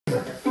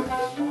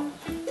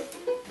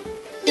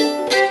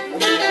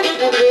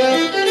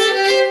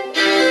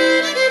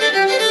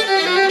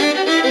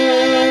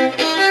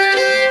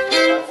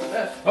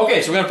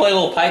Okay, so we're going to play a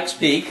little Pike's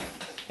Peak,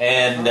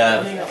 and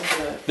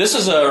this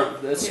is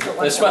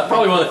it's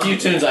probably one of the few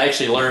tunes I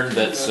actually learned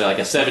that's like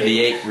a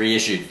 '78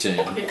 reissued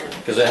tune,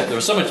 because there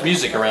was so much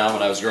music around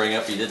when I was growing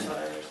up. We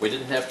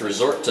didn't have to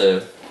resort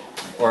to,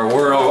 or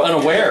were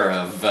unaware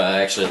of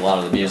actually a lot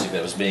of the music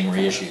that was being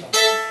reissued.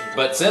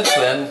 But since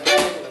then,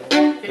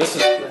 this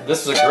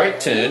is a great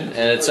tune,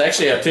 and it's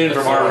actually a tune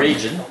from our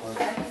region.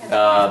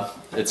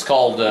 It's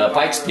called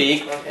Pike's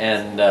Peak,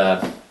 and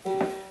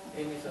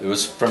it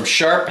was from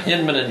Sharp,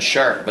 Hinman and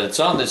Sharp, but it's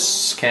on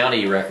this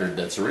county record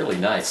that's really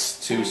nice.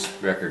 Two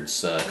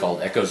records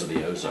called Echoes of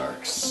the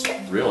Ozarks.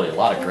 Really a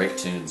lot of great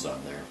tunes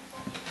on there.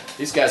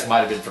 These guys might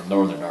have been from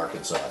northern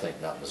Arkansas, I think,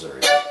 not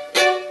Missouri.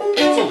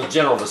 It's in the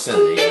general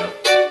vicinity, you know.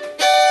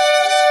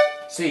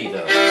 C,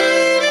 though.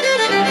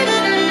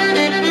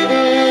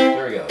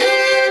 There we go.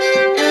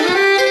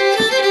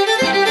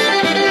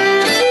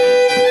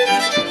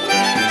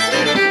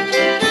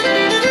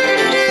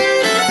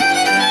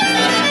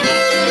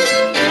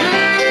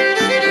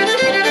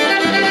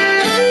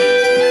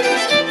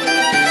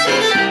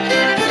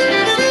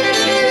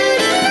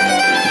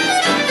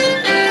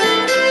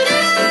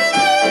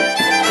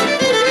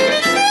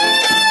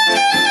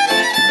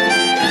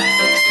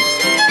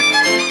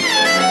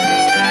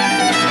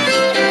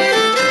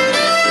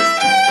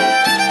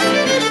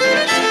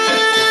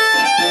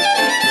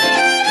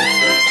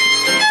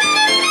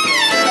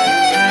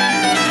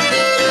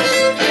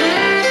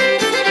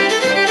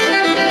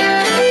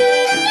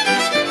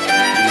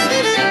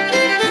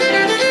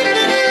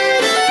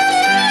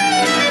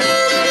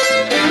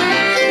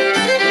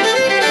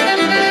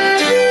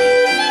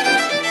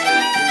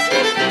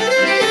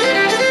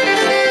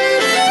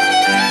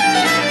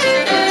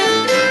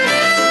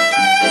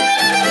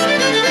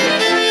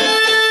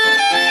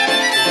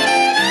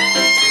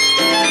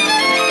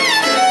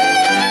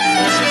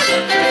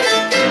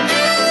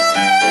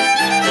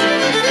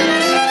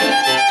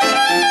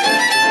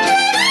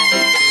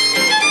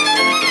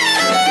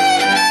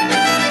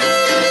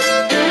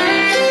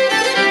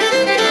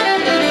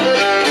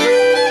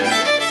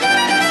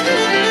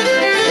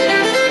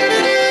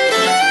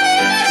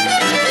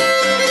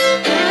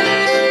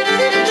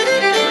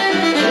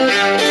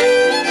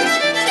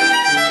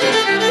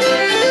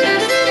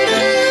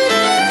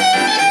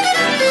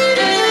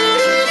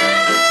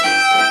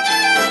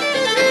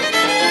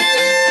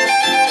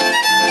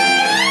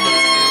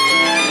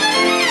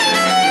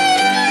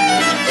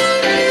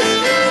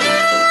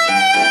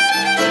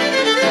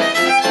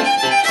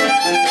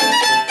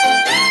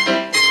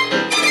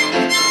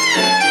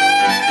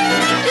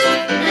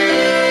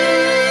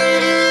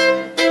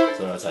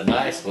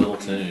 Nice little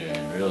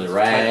tune, really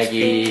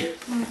raggy,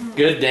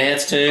 good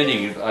dance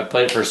tune. I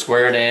played it for a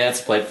square dance,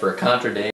 played it for a contra dance.